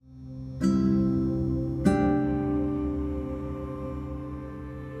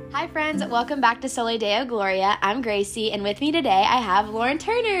Hi friends, welcome back to Soli Deo Gloria. I'm Gracie, and with me today I have Lauren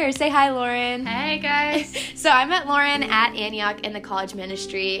Turner. Say hi, Lauren. Hey guys. So I met Lauren at Antioch in the college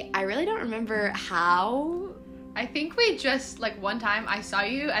ministry. I really don't remember how. I think we just, one time I saw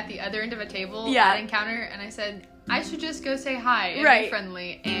you at the other end of a table Yeah. at Encounter, and I said, I should just go say hi and Right. be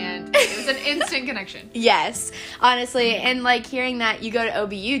friendly, and it was an instant connection. Yes, honestly, and hearing that you go to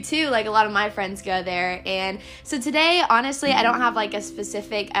OBU too, a lot of my friends go there, and so today, honestly, I don't have a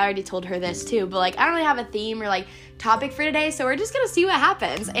specific, I already told her this too, but I don't really have a theme or topic for today, so we're just gonna see what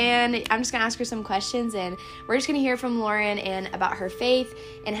happens, and I'm just gonna ask her some questions, and we're just gonna hear from Lauren and about her faith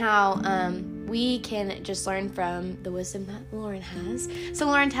and how we can just learn from the wisdom that Lauren has. So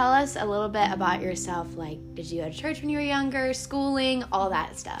Lauren, tell us a little bit about yourself. Did you go to church when you were younger, schooling, all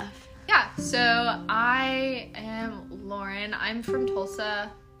that stuff? Yeah, so I am Lauren. I'm from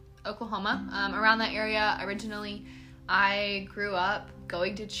Tulsa, Oklahoma, around that area originally. I grew up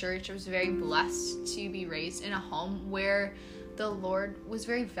going to church. I was very blessed to be raised in a home where the Lord was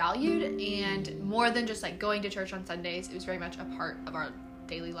very valued, and more than just going to church on Sundays, it was very much a part of our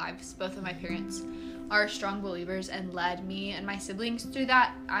daily lives. Both of my parents are strong believers and led me and my siblings through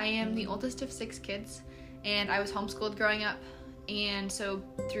that. I am the oldest of 6 kids, and I was homeschooled growing up. And so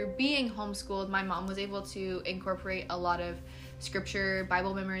through being homeschooled, my mom was able to incorporate a lot of scripture,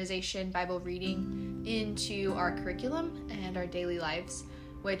 Bible memorization, Bible reading into our curriculum and our daily lives,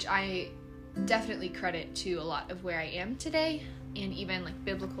 which I definitely credit to a lot of where I am today, and even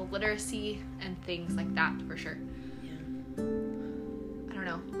biblical literacy and things like that for sure. I don't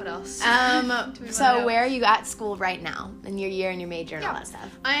know what else. So where are you at school right now in your year and your major and all that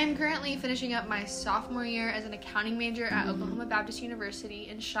stuff? I am currently finishing up my sophomore year as an accounting major at Oklahoma Baptist University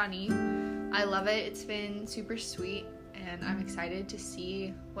in Shawnee. I love it. It's been super sweet, and I'm excited to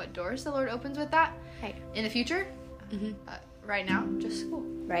see what doors the Lord opens with that in the future. Right now, just school.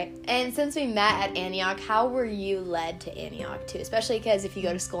 Right. And since we met at Antioch, how were you led to Antioch too? Especially because if you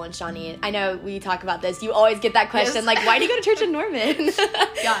go to school in Shawnee, I know we talk about this, you always get that question, Yes. why do you go to church in Norman?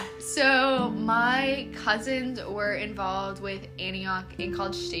 Yeah. So my cousins were involved with Antioch in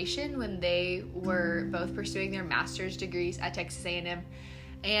College Station when they were both pursuing their master's degrees at Texas A&M.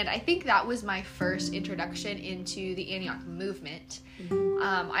 And I think that was my first introduction into the Antioch movement.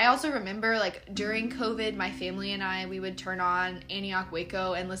 I also remember, during COVID, my family and I, we would turn on Antioch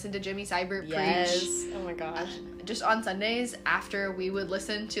Waco and listen to Jimmy Seibert preach. Oh my gosh. Just on Sundays, after we would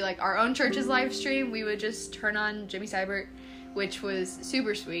listen to, our own church's live stream, we would just turn on Jimmy Seibert, which was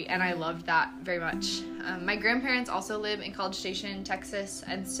super sweet, and I loved that very much. My grandparents also live in College Station, Texas,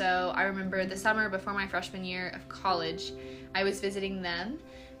 and so I remember the summer before my freshman year of college, I was visiting them,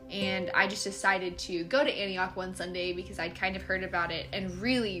 and I just decided to go to Antioch one Sunday because I'd kind of heard about it and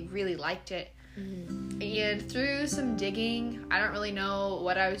really, really liked it. And through some digging, I don't really know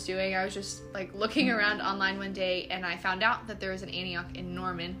what I was doing. I was just looking around online one day, and I found out that there was an Antioch in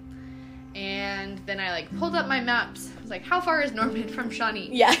Norman. And then I pulled up my maps. I was like, how far is Norman from Shawnee?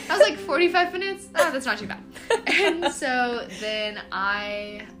 Yeah. I was 45 minutes. Oh, that's not too bad. And so then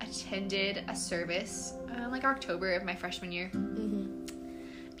I attended a service October of my freshman year.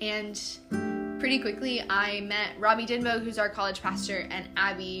 And pretty quickly, I met Robbie Denbo, who's our college pastor, and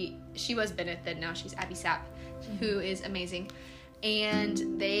Abby. She was Bennett then, now she's Abby Sapp, who is amazing.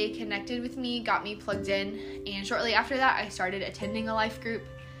 And they connected with me, got me plugged in, and shortly after that, I started attending a life group.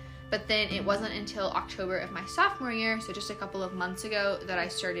 But then it wasn't until October of my sophomore year, so just a couple of months ago, that I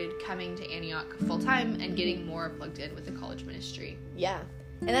started coming to Antioch full-time and getting more plugged in with the college ministry. Yeah.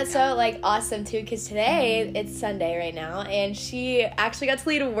 And that's so, awesome, too, because today, it's Sunday right now, and she actually got to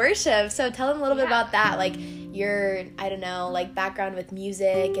lead worship. So tell them a little bit about that, your, background with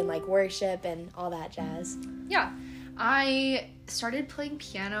music and, worship and all that jazz. Yeah. I started playing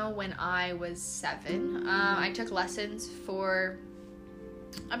piano when I was 7. I took lessons for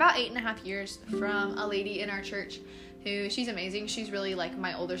about 8.5 years from a lady in our church she's amazing. She's really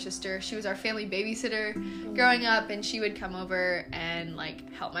my older sister. She was our family babysitter growing up, and she would come over and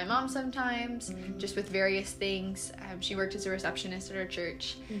help my mom sometimes just with various things. She worked as a receptionist at our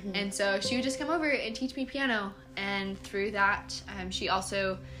church, and so she would just come over and teach me piano. And through that, she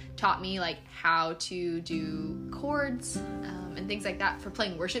also taught me how to do chords and things like that for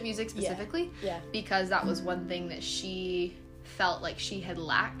playing worship music specifically. Yeah. Because that was one thing that she felt she had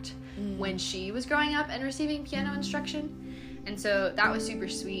lacked when she was growing up and receiving piano instruction. And so that was super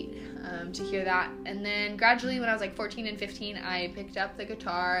sweet to hear that. And then gradually when I was 14 and 15, I picked up the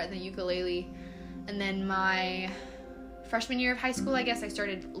guitar and the ukulele. And then my freshman year of high school, I guess, I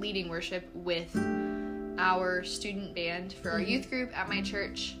started leading worship with our student band for our youth group at my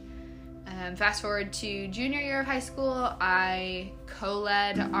church. Fast forward to junior year of high school, I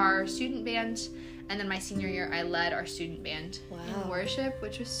co-led our student band. And then my senior year, I led our student band in worship,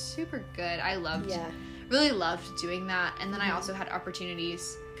 which was super good. I really loved doing that. And then I also had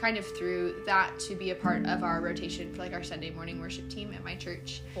opportunities kind of through that to be a part of our rotation for like our Sunday morning worship team at my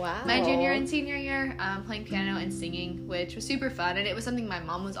church. Wow. My junior and senior year, playing piano and singing, which was super fun. And it was something my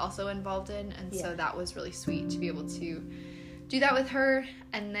mom was also involved in. And so that was really sweet to be able to do that with her.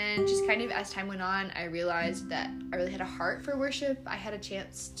 And then just kind of as time went on, I realized that I really had a heart for worship. I had a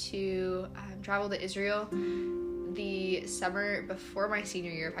chance to travel to Israel the summer before my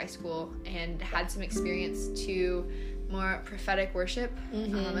senior year of high school and had some experience to more prophetic worship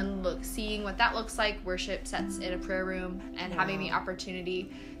and seeing what that looks like, worship sets in a prayer room, and having the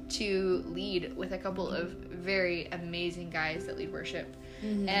opportunity to lead with a couple of very amazing guys that lead worship.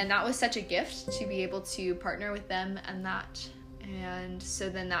 And that was such a gift to be able to partner with them and that. And so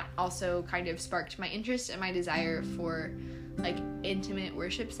then that also kind of sparked my interest and my desire for like intimate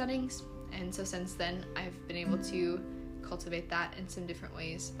worship settings. And so since then, I've been able to cultivate that in some different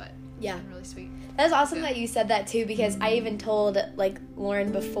ways, but really sweet. That's awesome that you said that too, because I even told like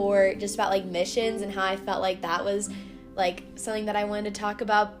Lauren before just about like missions and how I felt like that was like something that I wanted to talk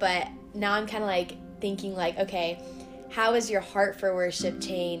about, but now I'm kind of like thinking like, okay, how has your heart for worship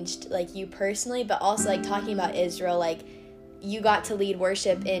changed, like you personally, but also like talking about Israel, like you got to lead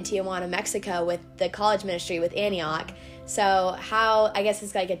worship in Tijuana, Mexico with the college ministry with Antioch. So how, I guess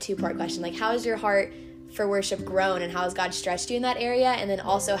it's like a two-part question, like how has your heart for worship grown and how has God stretched you in that area? And then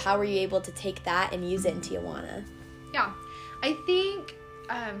also how were you able to take that and use it in Tijuana? Yeah, I think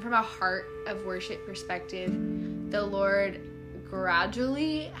from a heart of worship perspective, the Lord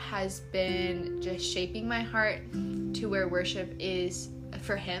gradually has been just shaping my heart to where worship is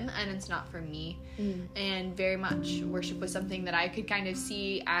for him and it's not for me. And very much worship was something that I could kind of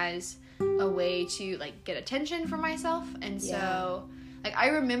see as a way to like get attention for myself. And so like I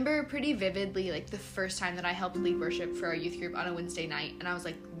remember pretty vividly like the first time that I helped lead worship for our youth group on a Wednesday night, and I was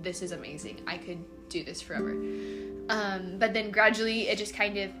like, this is amazing, I could do this forever. But then gradually it just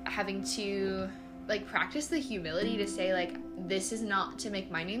kind of having to like practice the humility to say like, this is not to make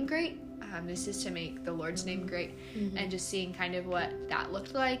my name great, this is to make the Lord's name great. And just seeing kind of what that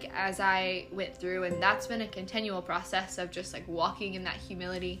looked like as I went through, and that's been a continual process of just like walking in that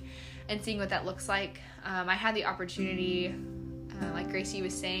humility and seeing what that looks like. I had the opportunity, like Gracie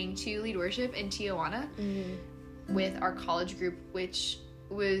was saying, to lead worship in Tijuana with our college group, which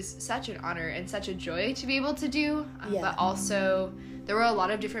was such an honor and such a joy to be able to do. But also there were a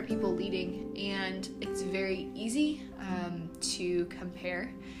lot of different people leading, and it's very easy to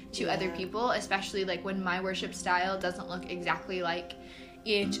compare to other people, especially like when my worship style doesn't look exactly like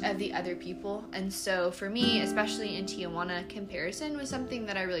each of the other people. And so for me, especially in Tijuana, comparison was something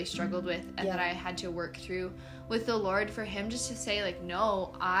that I really struggled with and that I had to work through with the Lord, for him just to say like,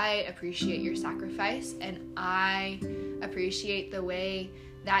 no, I appreciate your sacrifice and I appreciate the way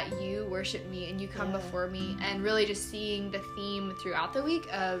that you worship me and you come before me. And really just seeing the theme throughout the week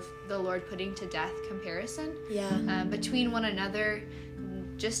of the Lord putting to death comparison between one another,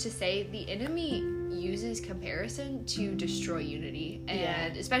 just to say the enemy uses comparison to destroy unity.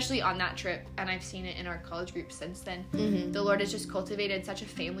 And especially on that trip, and I've seen it in our college group since then, the Lord has just cultivated such a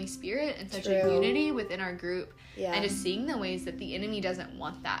family spirit and such a unity within our group, and just seeing the ways that the enemy doesn't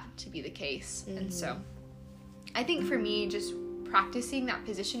want that to be the case. And so I think for me, just practicing that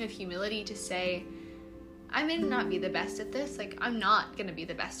position of humility to say, I may not be the best at this, like I'm not gonna be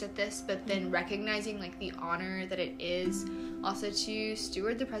the best at this, but then recognizing like the honor that it is also to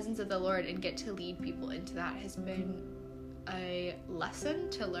steward the presence of the Lord and get to lead people into that has been a lesson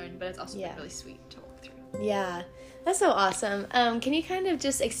to learn, but it's also been really sweet to walk through. Yeah, that's so awesome. Can you kind of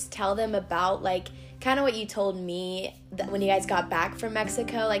just tell them about like kind of what you told me that when you guys got back from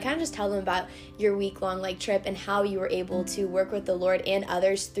Mexico, like kind of just tell them about your week-long like trip and how you were able to work with the Lord and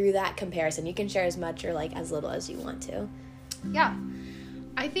others through that comparison. You can share as much or like as little as you want to. Yeah.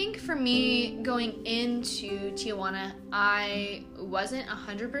 I think for me, going into Tijuana, I wasn't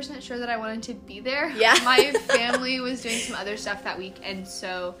 100% sure that I wanted to be there. Yeah. My family was doing some other stuff that week, and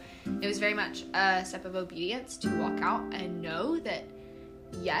so it was very much a step of obedience to walk out and know that,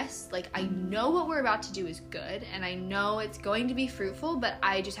 yes, like I know what we're about to do is good, and I know it's going to be fruitful, but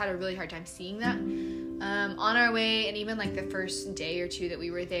I just had a really hard time seeing that. On our way, and even like the first day or two that we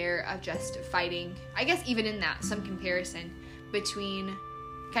were there, of just fighting, I guess even in that, some comparison between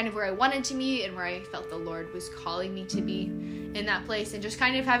kind of where I wanted to be and where I felt the Lord was calling me to be in that place, and just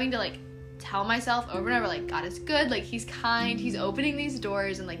kind of having to like tell myself over and over, like, God is good, like he's kind, he's opening these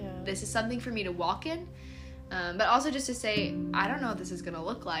doors, and like this is something for me to walk in. but also just to say, I don't know what this is going to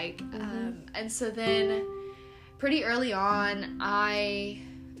look like. And so then pretty early on, I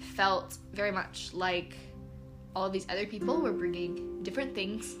felt very much like all of these other people were bringing different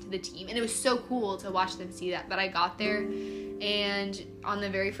things to the team, and it was so cool to watch them see that. But I got there, and on the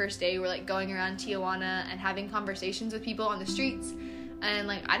very first day, we're like going around Tijuana and having conversations with people on the streets, and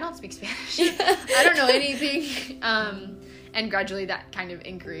like, I don't speak Spanish. I don't know anything. And gradually that kind of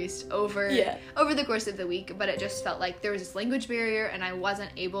increased over the course of the week, but it just felt like there was this language barrier and I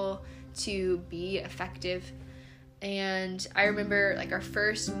wasn't able to be effective. And I remember like our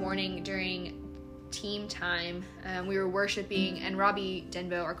first morning during team time, we were worshiping, and Robbie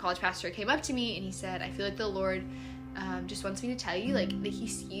Denbo, our college pastor, came up to me and he said, I feel like the Lord just wants me to tell you like that he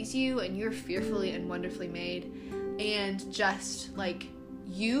sees you and you're fearfully and wonderfully made, and just like,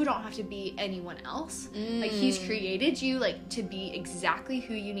 you don't have to be anyone else. Like, he's created you like to be exactly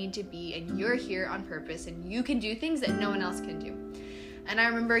who you need to be, and you're here on purpose, and you can do things that no one else can do. And I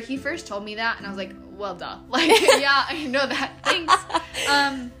remember he first told me that, and I was like, well, duh. Like, yeah, I know that. Thanks.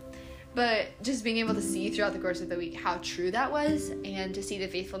 But just being able to see throughout the course of the week how true that was, and to see the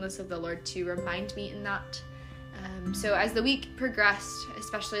faithfulness of the Lord to remind me in that. So as the week progressed,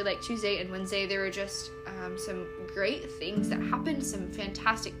 especially like Tuesday and Wednesday, there were just some great things that happened, some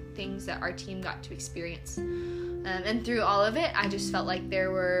fantastic things that our team got to experience. And through all of it, I just felt like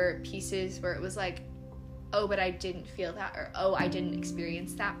there were pieces where it was like, oh, but I didn't feel that, or oh, I didn't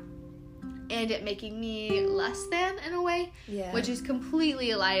experience that. And it making me less than in a way, which is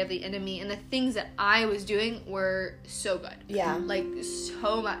completely a lie of the enemy. And the things that I was doing were so good. Yeah. Like,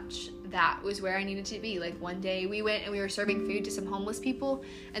 so much. That was where I needed to be. Like, one day we went and we were serving food to some homeless people,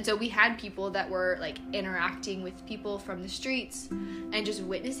 and so we had people that were like interacting with people from the streets and just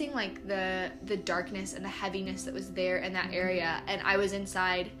witnessing like the darkness and the heaviness that was there in that area. And I was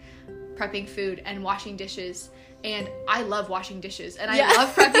inside prepping food and washing dishes, and I love washing dishes and I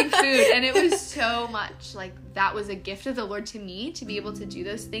love prepping food, and it was so much like that was a gift of the Lord to me to be able to do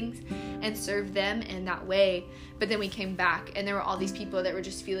those things and serve them in that way. But then we came back and there were all these people that were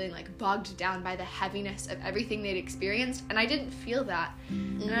just feeling like bogged down by the heaviness of everything they'd experienced, and I didn't feel that.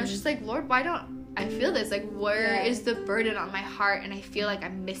 And I was just like, Lord, why don't I feel this? Like, where is the burden on my heart? And I feel like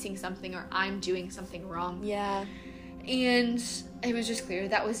I'm missing something, or I'm doing something wrong. And it was just clear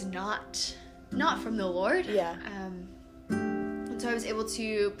that was not from the Lord. And so I was able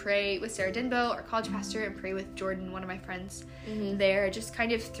to pray with Sarah Denbo, our college pastor, and pray with Jordan, one of my friends there, just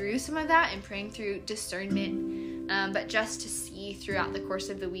kind of through some of that and praying through discernment, but just to see throughout the course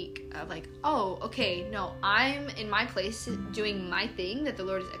of the week of like, oh, okay, no, I'm in my place doing my thing that the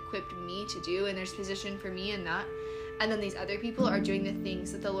Lord has equipped me to do, and there's position for me in that. And then these other people are doing the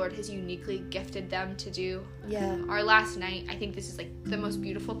things that the Lord has uniquely gifted them to do. Our last night, I think this is like the most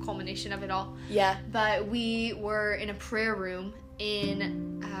beautiful culmination of it all. But we were in a prayer room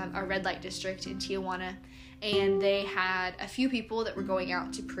in a red light district in Tijuana, and they had a few people that were going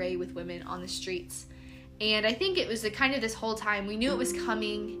out to pray with women on the streets. And I think it was the kind of this whole time we knew it was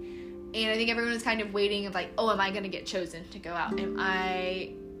coming, and I think everyone was kind of waiting of like, oh, am I going to get chosen to go out? Am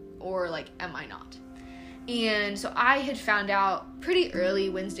I not? And so I had found out pretty early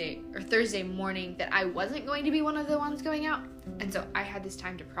Wednesday or Thursday morning that I wasn't going to be one of the ones going out. And so I had this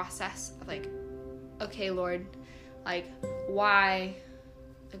time to process of like, okay, Lord, like, why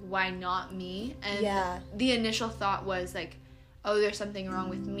not me? And the initial thought was like, oh, there's something wrong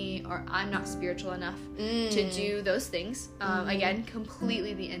with me, or I'm not spiritual enough to do those things. Again,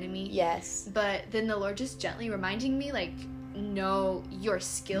 completely the enemy. But then the Lord just gently reminding me like, no, your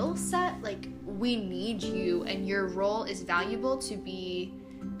skill set, like, we need you, and your role is valuable to be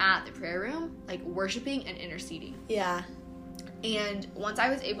at the prayer room, like, worshiping and interceding. And once I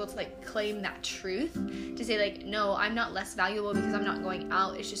was able to like claim that truth, to say like, no, I'm not less valuable because I'm not going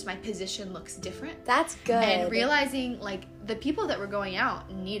out, it's just my position looks different. That's good. And realizing like the people that were going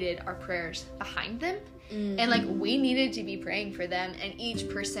out needed our prayers behind them. And like we needed to be praying for them, and each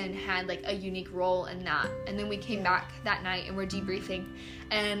person had like a unique role in that. And then we came back that night and we're debriefing,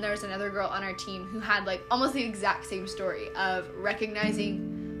 and there was another girl on our team who had like almost the exact same story of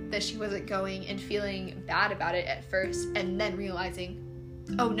recognizing that she wasn't going and feeling bad about it at first, and then realizing,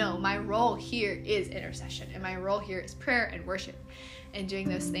 oh no, my role here is intercession, and my role here is prayer and worship and doing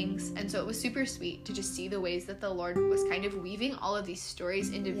those things. And so it was super sweet to just see the ways that the Lord was kind of weaving all of these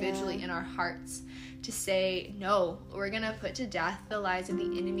stories individually in our hearts to say, no, we're going to put to death the lies of the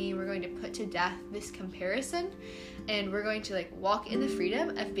enemy. We're going to put to death this comparison, and we're going to like walk in the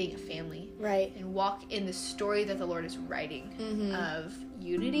freedom of being a family. And walk in the story that the Lord is writing of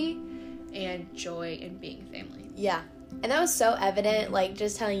unity and joy and being family. And that was so evident, like,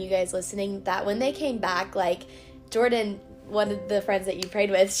 just telling you guys listening, that when they came back, like, Jordan, one of the friends that you prayed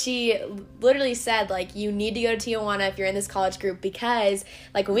with, she literally said, like, you need to go to Tijuana if you're in this college group, because,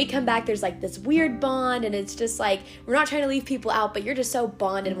 like, when we come back, there's, like, this weird bond, and it's just, like, we're not trying to leave people out, but you're just so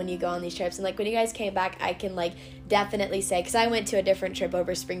bonded when you go on these trips. And, like, when you guys came back, I can, like, definitely say, because I went to a different trip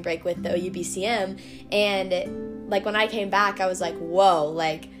over spring break with the OUBCM, and, like, when I came back, I was like, whoa,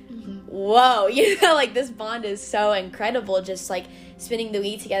 like, whoa, you know, like, this bond is so incredible, just, like, spending the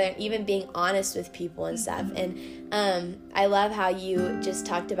week together and even being honest with people and stuff. And I love how you just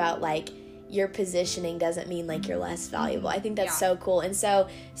talked about, like, your positioning doesn't mean, like, you're less valuable. I think that's so cool. And so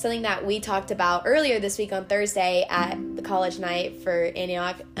something that we talked about earlier this week on Thursday at the college night for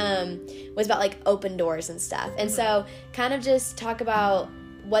Antioch was about, like, open doors and stuff. And so kind of just talk about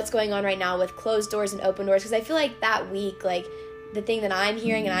what's going on right now with closed doors and open doors, because I feel like that week, like, the thing that I'm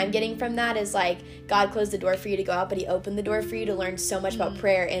hearing and I'm getting from that is, like, God closed the door for you to go out, but he opened the door for you to learn so much about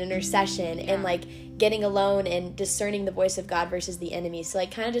prayer and intercession and, like, getting alone and discerning the voice of God versus the enemy. So,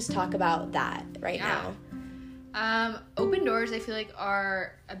 like, kind of just talk about that right now. Open doors, I feel like,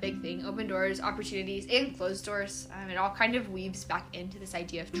 are a big thing. Open doors, opportunities, and closed doors. It all kind of weaves back into this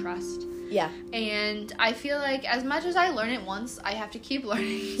idea of trust. Yeah. And I feel like as much as I learn it once, I have to keep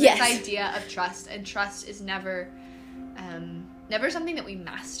learning Yes. this idea of trust. And trust is never something that we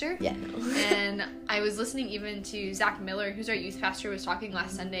master. Yeah, no. And I was listening even to Zach Miller, who's our youth pastor, was talking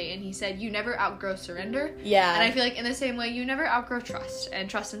last Sunday, and he said, you never outgrow surrender. Yeah. And I feel like in the same way, you never outgrow trust, and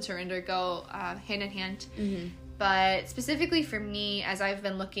trust and surrender go hand in hand. Mm-hmm. But specifically for me, as I've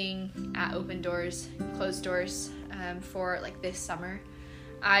been looking at open doors, closed doors for, like, this summer,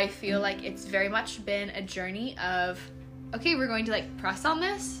 I feel like it's very much been a journey of, okay, we're going to, like, press on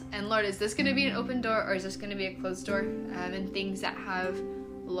this, and Lord, is this going to be an open door, or is this going to be a closed door? And things that have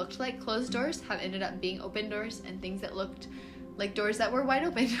looked like closed doors have ended up being open doors, and things that looked like doors that were wide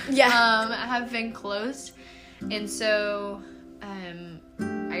open have been closed. And so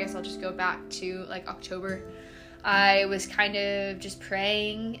I guess I'll just go back to, like, October. I was kind of just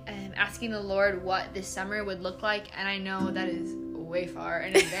praying and asking the Lord what this summer would look like, and I know that is way far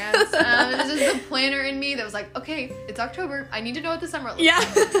in advance. This is the planner in me that was like, okay, it's October, I need to know what the summer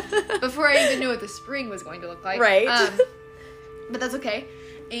looks like before I even knew what the spring was going to look like. Right. But that's okay.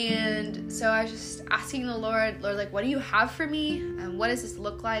 And so I was just asking the Lord, like, what do you have for me? And what does this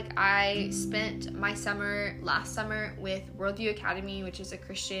look like? I spent my last summer with Worldview Academy, which is a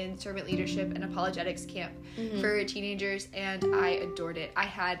Christian servant leadership and apologetics camp for teenagers, and I adored it. I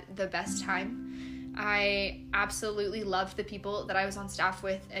had the best time. I absolutely loved the people that I was on staff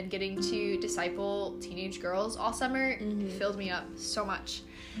with, and getting to disciple teenage girls all summer filled me up so much.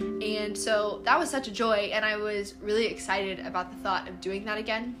 And so that was such a joy, and I was really excited about the thought of doing that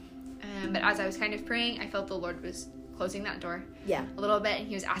again. But as I was kind of praying, I felt the Lord was closing that door a little bit, and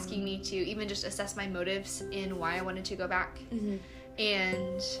he was asking me to even just assess my motives in why I wanted to go back.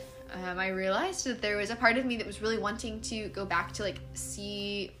 And I realized that there was a part of me that was really wanting to go back to, like,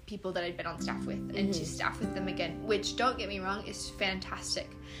 see people that I'd been on staff with and to staff with them again, which, don't get me wrong, is fantastic.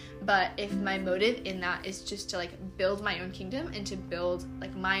 But if my motive in that is just to, like, build my own kingdom and to build,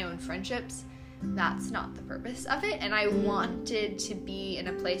 like, my own friendships, that's not the purpose of it. And I wanted to be in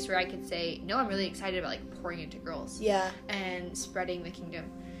a place where I could say, no, I'm really excited about, like, pouring into girls and spreading the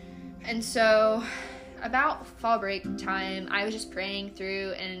kingdom. And so about fall break time, I was just praying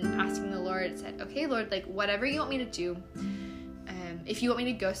through and asking the Lord, said, okay, Lord, like, whatever you want me to do, if you want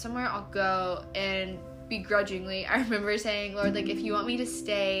me to go somewhere, I'll go. And begrudgingly, I remember saying, Lord, like, if you want me to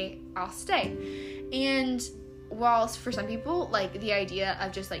stay, I'll stay. And whilst for some people, like, the idea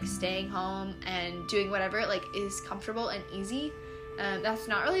of just, like, staying home and doing whatever, like, is comfortable and easy, that's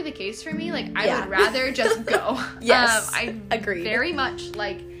not really the case for me. Like, I would rather just go. I agree. Very much,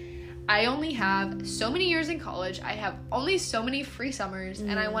 like, I only have so many years in college. I have only so many free summers,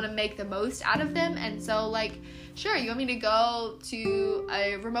 and I want to make the most out of them. And so, like, sure, you want me to go to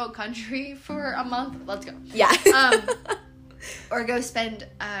a remote country for a month? Let's go. Yeah. Or go spend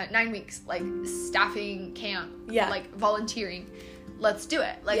 9 weeks, like, staffing camp, like, volunteering. Let's do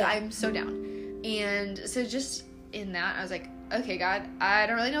it. Like, I'm so down. And so just in that, I was like, okay, God, I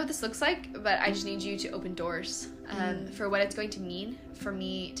don't really know what this looks like, but I just need you to open doors for what it's going to mean for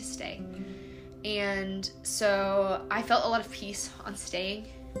me to stay. And so I felt a lot of peace on staying.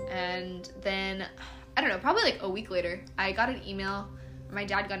 And then, I don't know, probably like a week later, I got an email. My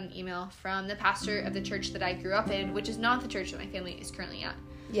dad got an email from the pastor of the church that I grew up in, which is not the church that my family is currently at.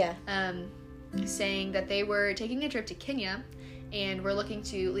 Yeah. Saying that they were taking a trip to Kenya, and we're looking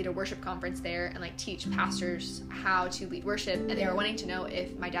to lead a worship conference there and like teach pastors how to lead worship, and they were wanting to know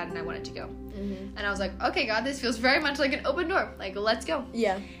if my dad and I wanted to go. And I was like, okay, God, this feels very much like an open door, like, let's go.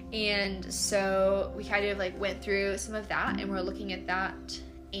 And so we kind of like went through some of that, and we're looking at that.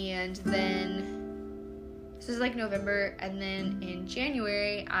 And then this was like November, and then in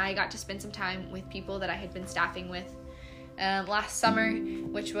January I got to spend some time with people that I had been staffing with last summer,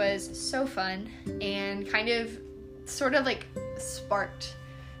 which was so fun, and kind of sort of like sparked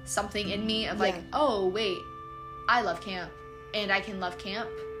something in me of like, oh wait, I love camp, and I can love camp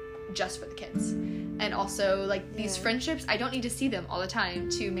just for the kids. And also like these friendships, I don't need to see them all the time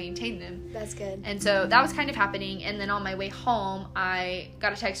to maintain them. That's good. And so that was kind of happening. And then on my way home, I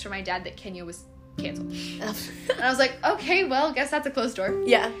got a text from my dad that Kenya was canceled. And I was like, okay, well, guess that's a closed door.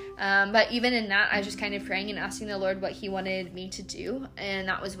 But even in that, I was just kind of praying and asking the Lord what he wanted me to do. And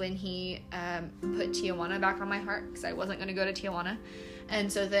that was when he put Tijuana back on my heart, because I wasn't going to go to Tijuana. And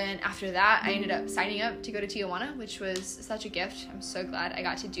so then after that, I ended up signing up to go to Tijuana, which was such a gift. I'm so glad I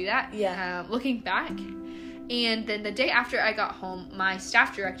got to do that. Looking back. And then the day after I got home, my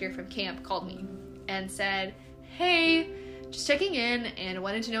staff director from camp called me and said, hey, just checking in and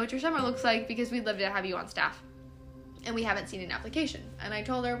wanted to know what your summer looks like, because we'd love to have you on staff. And we haven't seen an application. And I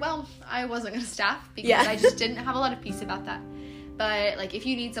told her, well, I wasn't going to staff because I just didn't have a lot of peace about that. But like, if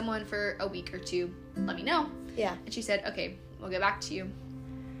you need someone for a week or two, let me know. And she said, okay, we'll get back to you.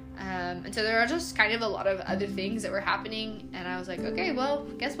 And so there are just kind of a lot of other things that were happening, and I was like, okay, well,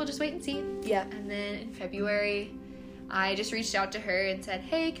 guess we'll just wait and see. And then in February, I just reached out to her and said,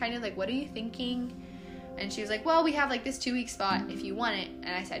 hey, kind of like, what are you thinking? And she was like, well, we have like this 2-week spot if you want it. And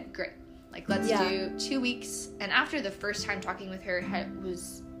I said, great, like, let's do 2 weeks. And after the first time talking with her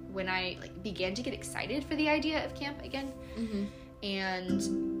was when I like began to get excited for the idea of camp again.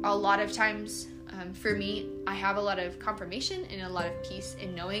 And a lot of times, for me, I have a lot of confirmation and a lot of peace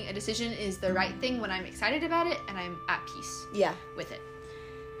in knowing a decision is the right thing when I'm excited about it and I'm at peace with it.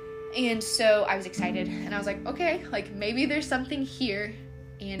 And so I was excited, and I was like, okay, like, maybe there's something here.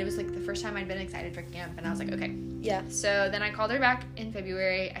 And it was like the first time I'd been excited for camp, and I was like, okay. So then I called her back in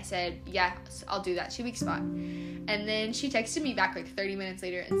February. I said, yes, I'll do that 2-week spot. And then she texted me back like 30 minutes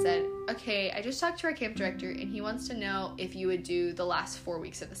later and said, okay, I just talked to our camp director, and he wants to know if you would do the last 4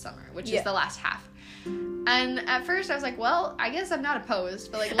 weeks of the summer, which is the last half. And at first I was like, well, I guess I'm not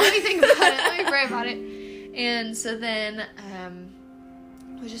opposed, but like, let me think about it. Let me pray about it. And so then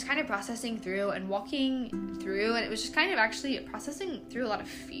I was just kind of processing through and walking through, and it was just kind of actually processing through a lot of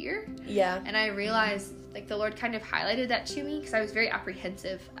fear. And I realized like the Lord kind of highlighted that to me, because I was very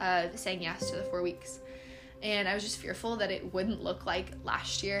apprehensive of saying yes to the 4 weeks. And I was just fearful that it wouldn't look like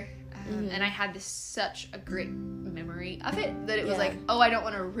last year. And I had such a great memory of it that it was like, oh, I don't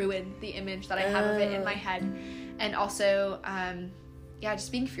want to ruin the image that I have of it in my head. And also,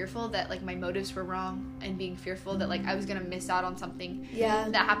 just being fearful that like my motives were wrong, and being fearful that like I was going to miss out on something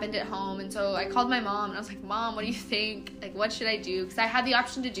that happened at home. And so I called my mom, and I was like, Mom, what do you think? Like, what should I do? Because I had the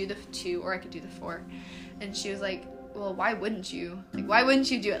option to do the 2 or I could do the 4. And she was like, well, why wouldn't you? Like, why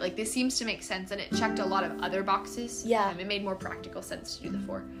wouldn't you do it? Like, this seems to make sense. And it checked a lot of other boxes. It made more practical sense to do the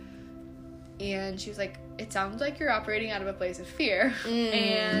 4. And she was like, it sounds like you're operating out of a place of fear.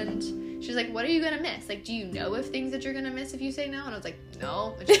 And she was like, what are you going to miss? Like, do you know of things that you're going to miss if you say no? And I was like,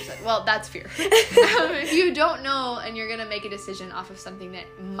 no. And she was like, well, that's fear. If you don't know and you're going to make a decision off of something that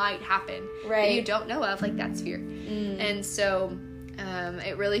might happen that you don't know of, like, that's fear. And so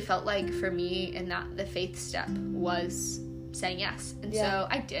it really felt like for me in that the faith step was saying yes. And so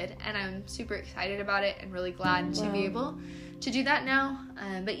I did. And I'm super excited about it and really glad to be able to do that now.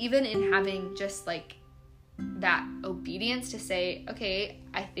 But even in having just like that obedience to say, okay,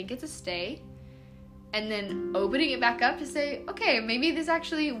 I think it's a stay, and then opening it back up to say, okay, maybe this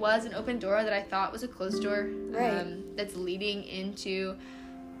actually was an open door that I thought was a closed door, that's leading into,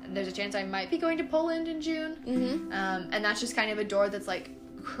 there's a chance I might be going to Poland in June, and that's just kind of a door that's like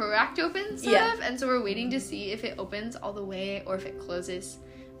cracked open sort of, and so we're waiting to see if it opens all the way or if it closes.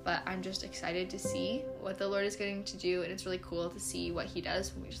 But I'm just excited to see what the Lord is going to do, and it's really cool to see what he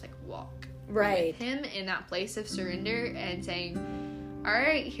does when we just like walk with him in that place of surrender and saying, all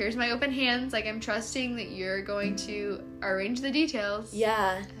right, here's my open hands. Like, I'm trusting that you're going to arrange the details.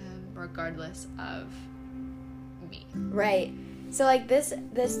 Regardless of me. So, like, this,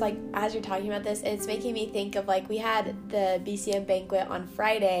 like, as you're talking about this, it's making me think of, like, we had the BCM banquet on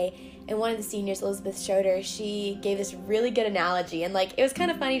Friday, and one of the seniors, Elizabeth Schroeder, she gave this really good analogy, and, like, it was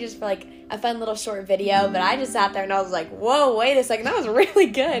kind of funny just for, like, a fun little short video, but I just sat there and I was like, whoa, wait a second, that was really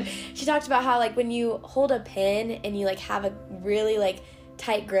good. She talked about how, like, when you hold a pen and you, like, have a really, like,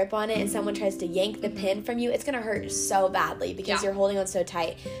 tight grip on it and someone tries to yank the pin from you, it's going to hurt so badly because you're holding on so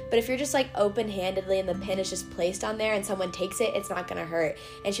tight. But if you're just like open-handedly and the pin is just placed on there and someone takes it, it's not going to hurt.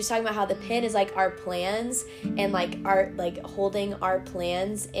 And she was talking about how the pin is like our plans and like our like holding our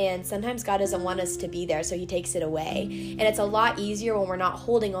plans, and sometimes God doesn't want us to be there, so he takes it away. And it's a lot easier when we're not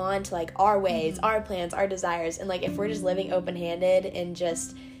holding on to like our ways, our plans, our desires. And like if we're just living open-handed and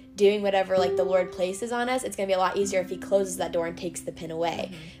just doing whatever like the Lord places on us, it's gonna be a lot easier if he closes that door and takes the pin away.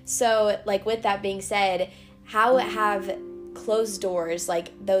 So like with that being said, how have closed doors,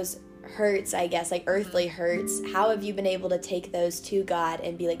 like those hurts, I guess, like earthly hurts, how have you been able to take those to God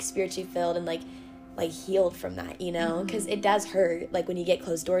and be like spiritually filled and like healed from that, you know? Because it does hurt like when you get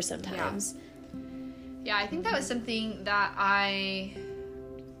closed doors sometimes. Yeah, I think that was something that I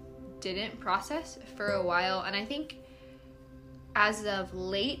didn't process for a while, and I think as of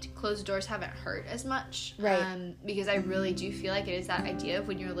late, closed doors haven't hurt as much. Right. Because I really do feel like it is that idea of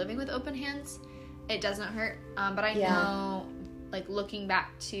when you're living with open hands, it doesn't hurt. But I know, like, looking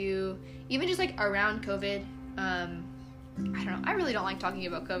back to even just, like, around COVID, I don't know. I really don't like talking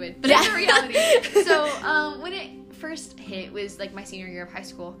about COVID, but it's a reality. So, when it first hit was, like, my senior year of high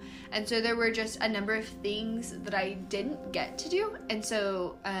school. And so there were just a number of things that I didn't get to do. And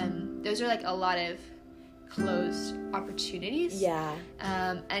so, those are, like, a lot of closed opportunities.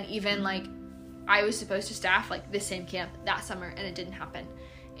 And even like I was supposed to staff like the same camp that summer and it didn't happen,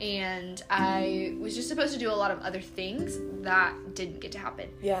 and I was just supposed to do a lot of other things that didn't get to happen,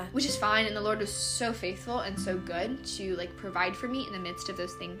 which is fine. And the Lord was so faithful and so good to like provide for me in the midst of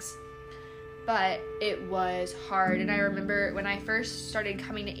those things, but it was hard. And I remember when I first started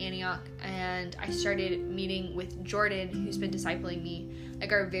coming to Antioch and I started meeting with Jordan, who's been discipling me,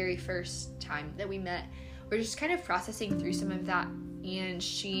 like our very first time that we met, we're just kind of processing through some of that, and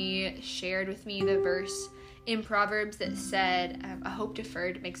she shared with me the verse in Proverbs that said, a hope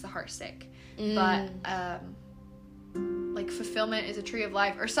deferred makes the heart sick, but like fulfillment is a tree of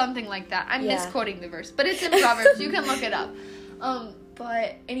life, or something like that. I'm misquoting the verse, but it's in Proverbs. You can look it up.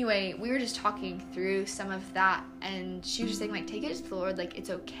 But anyway, we were just talking through some of that, and she was just saying, like, take it to the Lord, like, it's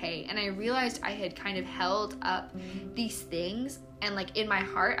okay. And I realized I had kind of held up these things, and, like, in my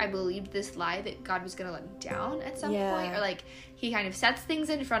heart, I believed this lie that God was going to let me down at some point, or, like, he kind of sets things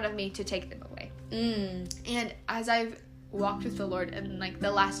in front of me to take them away. And as I've walked with the Lord in, like,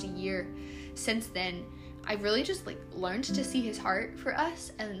 the last year since then, I've really just, like, learned to see his heart for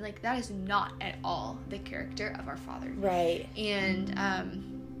us, and, like, that is not at all the character of our Father. Right. And,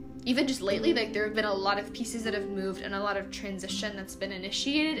 even just lately, like, there have been a lot of pieces that have moved and a lot of transition that's been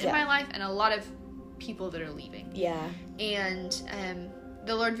initiated in my life, and a lot of people that are leaving. And,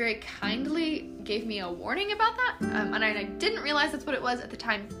 the Lord very kindly gave me a warning about that, and I didn't realize that's what it was at the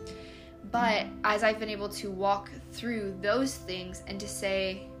time. But as I've been able to walk through those things and to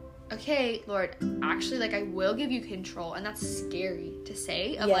say, okay, Lord, actually, like, I will give you control. And that's scary to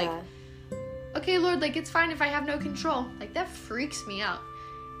say, of like, okay, Lord, like, it's fine if I have no control. Like, that freaks me out.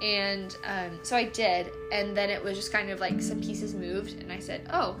 And so I did, and then it was just kind of like some pieces moved, and I said,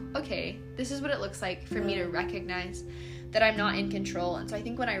 oh, okay, this is what it looks like for me to recognize that I'm not in control. And so I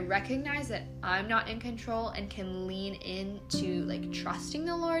think when I recognize that I'm not in control and can lean into like trusting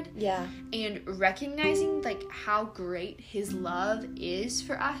the Lord, and recognizing like how great his love is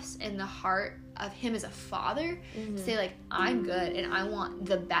for us and the heart of him as a father, to say like, I'm good and I want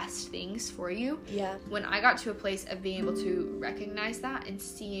the best things for you. When I got to a place of being able to recognize that and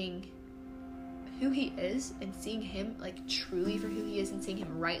seeing who he is and seeing him like truly for who he is and seeing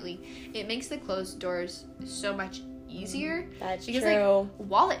him rightly, it makes the closed doors so much easier. That's because true. Like,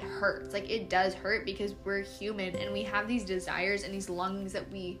 while it hurts, like, it does hurt because we're human and we have these desires and these longings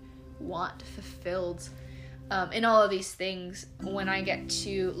that we want fulfilled, in all of these things. When I get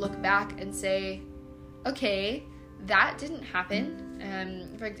to look back and say, okay, that didn't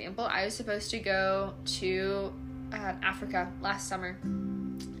happen. For example, I was supposed to go to Africa last summer,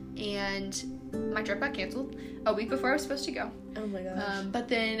 and my trip got canceled a week before I was supposed to go. Oh my gosh. But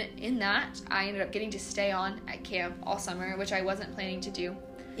then in that, I ended up getting to stay on at camp all summer, which I wasn't planning to do.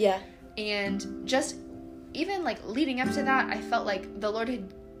 And just even like leading up to that, I felt like the Lord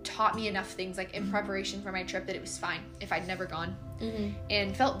had taught me enough things like in preparation for my trip that it was fine if I'd never gone.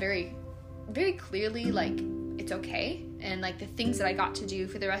 And felt very, very clearly like it's okay. And like the things that I got to do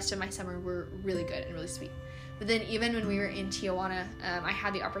for the rest of my summer were really good and really sweet. But then even when we were in Tijuana, I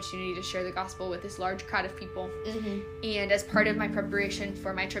had the opportunity to share the gospel with this large crowd of people. And as part of my preparation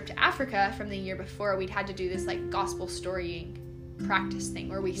for my trip to Africa from the year before, we'd had to do this like gospel storying practice thing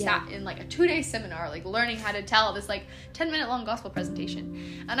where we sat in like a 2-day seminar, like learning how to tell this like 10-minute long gospel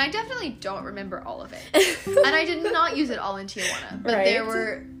presentation. And I definitely don't remember all of it. And I did not use it all in Tijuana, but there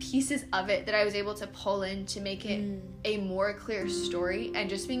were pieces of it that I was able to pull in to make it a more clear story, and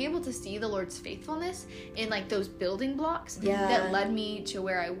just being able to see the Lord's faithfulness in like those building blocks that led me to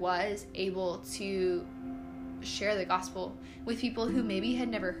where I was able to share the gospel with people who maybe had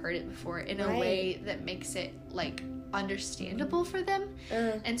never heard it before in a way that makes it like understandable for them.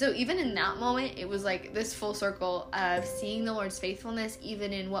 And so even in that moment, it was like this full circle of seeing the Lord's faithfulness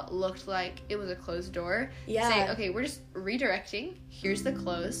even in what looked like it was a closed door. Saying, okay, we're just redirecting. Here's the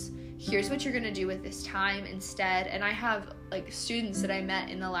close. Here's what you're going to do with this time instead. And I have like students that I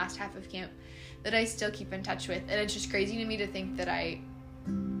met in the last half of camp that I still keep in touch with, and it's just crazy to me to think that I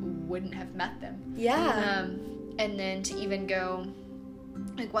wouldn't have met them. And then to even go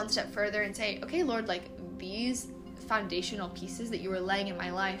like one step further and say, okay, Lord, like these foundational pieces that you were laying in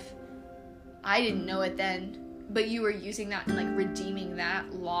my life, I didn't know it then, but you were using that and like redeeming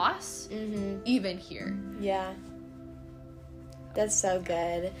that loss even here. That's so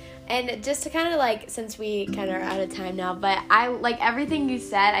good. And just to kind of like, since we kind of are out of time now, but I like everything you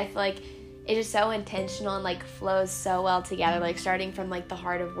said, I feel like it's just so intentional and like flows so well together, like starting from like the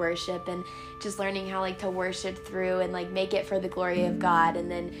heart of worship and just learning how like to worship through and like make it for the glory of God, and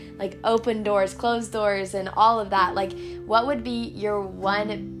then like open doors, close doors, and all of that. Like, what would be your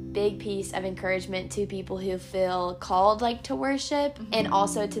one big piece of encouragement to people who feel called like to worship, and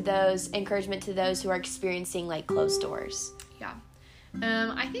also to those encouragement to those who are experiencing like closed doors?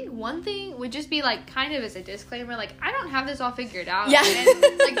 I think one thing would just be like kind of as a disclaimer, like I don't have this all figured out.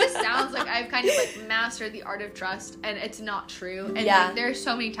 And like this sounds like I've kind of like mastered the art of trust, and it's not true. And like there's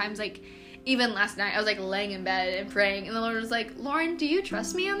so many times, like even last night I was like laying in bed and praying, and the Lord was like, Lauren, do you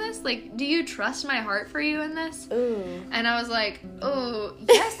trust me on this? Like, do you trust my heart for you in this? And I was like, oh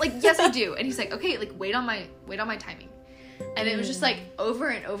yes, like yes I do. And he's like, okay, like wait on my timing. And it was just like over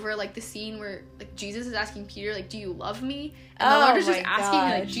and over, like the scene where like Jesus is asking Peter, like, do you love me? And the Lord was just asking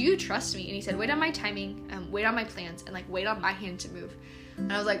me, like, do you trust me? And he said, wait on my timing, wait on my plans, and like wait on my hand to move.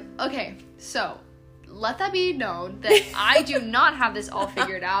 And I was like, okay, so let that be known that I do not have this all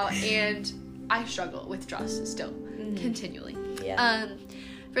figured out, and I struggle with trust still continually.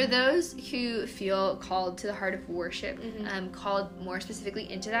 For those who feel called to the heart of worship, called more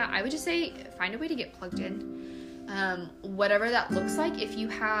specifically into that, I would just say find a way to get plugged in. Whatever that looks like. If you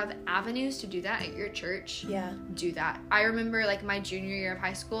have avenues to do that at your church, do that. I remember like my junior year of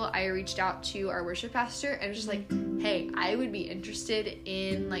high school, I reached out to our worship pastor and was just like, hey, I would be interested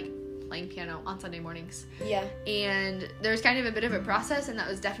in like playing piano on Sunday mornings. And there was kind of a bit of a process, and that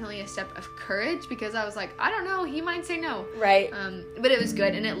was definitely a step of courage, because I was like, I don't know, he might say no. But it was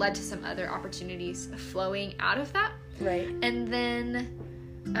good, and it led to some other opportunities flowing out of that. And then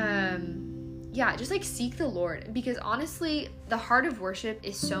just like seek the Lord, because honestly the heart of worship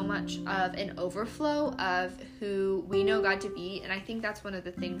is so much of an overflow of who we know God to be. And I think that's one of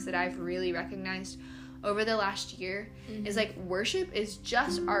the things that I've really recognized over the last year is like worship is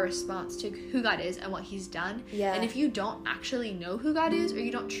just our response to who God is and what he's done. And if you don't actually know who God is, or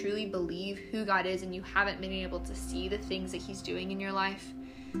you don't truly believe who God is, and you haven't been able to see the things that he's doing in your life,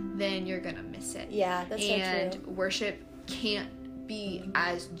 then you're gonna miss it. That's so true. And worship can't be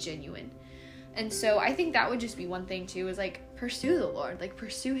as genuine. And so I think that would just be one thing too, is like pursue the Lord, like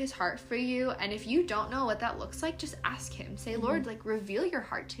pursue his heart for you. And if you don't know what that looks like, just ask him. Say, Lord, like reveal your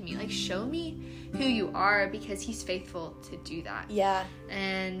heart to me, like show me who you are, because he's faithful to do that.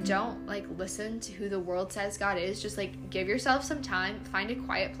 And don't like listen to who the world says God is. Just like give yourself some time, find a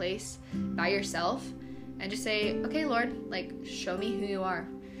quiet place by yourself, and just say, okay, Lord, like show me who you are.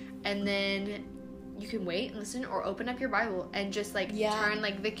 And then you can wait and listen, or open up your Bible and just like turn,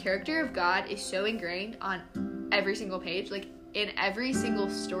 like the character of God is so ingrained on every single page. Like in every single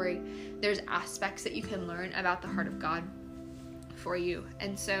story, there's aspects that you can learn about the heart of God for you.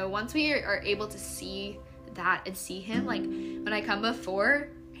 And so once we are able to see that and see him, like when I come before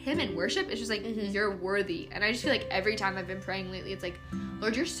him in worship, it's just like, you're worthy. And I just feel like every time I've been praying lately, it's like,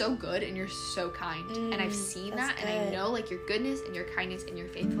 Lord, you're so good and you're so kind. And I've seen that, and I know like your goodness and your kindness and your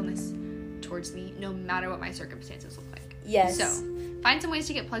faithfulness towards me, no matter what my circumstances look like. So find some ways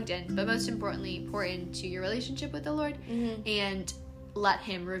to get plugged in, but most importantly, pour into your relationship with the Lord and let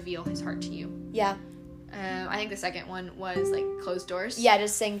him reveal his heart to you. I think the second one was like closed doors.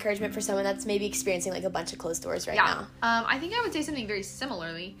 Just encouragement for someone that's maybe experiencing like a bunch of closed doors right now. I think I would say something very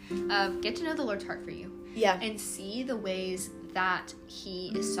similarly of get to know the Lord's heart for you. And see the ways that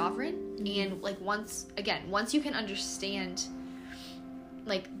he is sovereign. And like once you can understand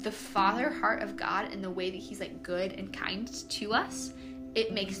like the father heart of God and the way that he's like good and kind to us,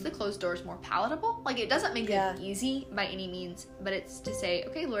 it makes the closed doors more palatable. Like, it doesn't make it easy by any means, but it's to say,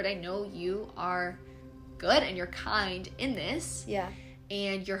 okay, Lord, I know you are good and you're kind in this. Yeah.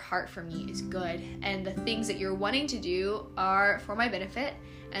 And your heart for me is good. And the things that you're wanting to do are for my benefit.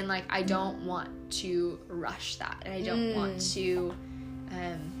 And, like, I don't want to rush that. And I don't want to,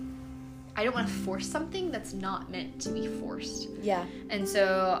 force something that's not meant to be forced. Yeah. And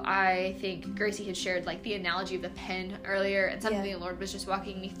so I think Gracie had shared, like, the analogy of the pen earlier, and something the Lord was just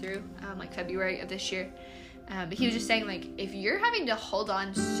walking me through, like, February of this year. But he was just saying, like, if you're having to hold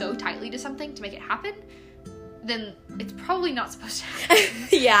on so tightly to something to make it happen, then it's probably not supposed to happen.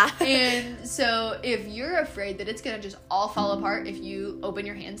 Yeah. And so if you're afraid that it's going to just all fall apart if you open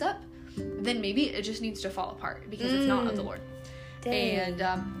your hands up, then maybe it just needs to fall apart because it's not of the Lord. Dang. And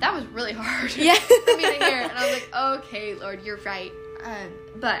that was really hard for me to hear. And I was like, okay, Lord, you're right.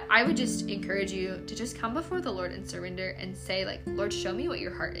 But I would just encourage you to just come before the Lord and surrender and say, like, Lord, show me what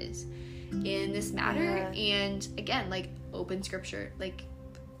your heart is in this matter. Yeah. And again, like, open scripture. Like,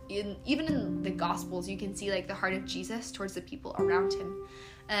 even in the Gospels, you can see, like, the heart of Jesus towards the people around him.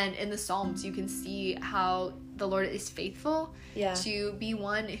 And in the Psalms, you can see how the Lord is faithful to be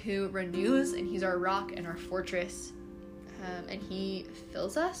one who renews, and he's our rock and our fortress. And he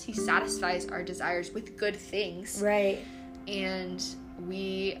fills us. He satisfies our desires with good things. Right. And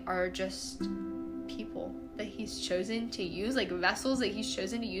we are just people that he's chosen to use, like vessels that he's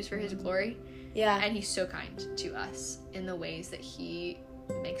chosen to use for his glory. Yeah. And he's so kind to us in the ways that he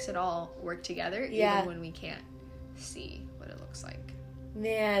makes it all work together, even when we can't see what it looks like.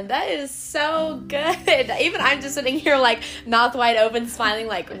 Man, that is so good. Even I'm just sitting here, like, mouth wide open, smiling,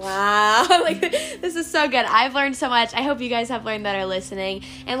 like, wow. Like, this is so good. I've learned so much. I hope you guys have learned that are listening.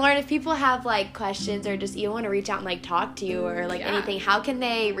 And Lauren, if people have, like, questions or just even want to reach out and, like, talk to you or, like, anything, how can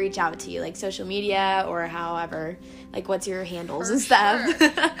they reach out to you? Like, social media or however? Like, what's your handles and stuff? Sure.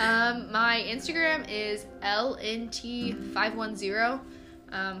 My Instagram is LNT510.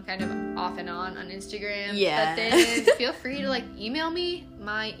 Kind of off and on Instagram. Yeah. But then feel free to, like, email me.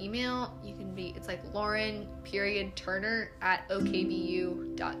 My email, it's like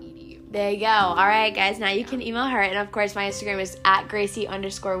lauren.turner@okbu.edu. There you go. All right, guys. Now you can email her. And, of course, my Instagram is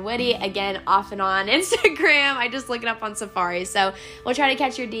 @Gracie_Woody. Again, off and on Instagram. I just look it up on Safari. So we'll try to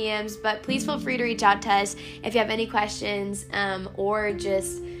catch your DMs. But please feel free to reach out to us if you have any questions or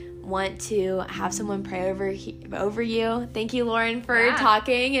just want to have someone pray over you. Thank you, Lauren, for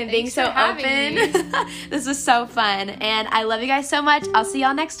talking and being so open. This was so fun. And I love you guys so much. I'll see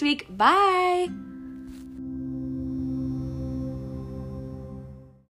y'all next week. Bye.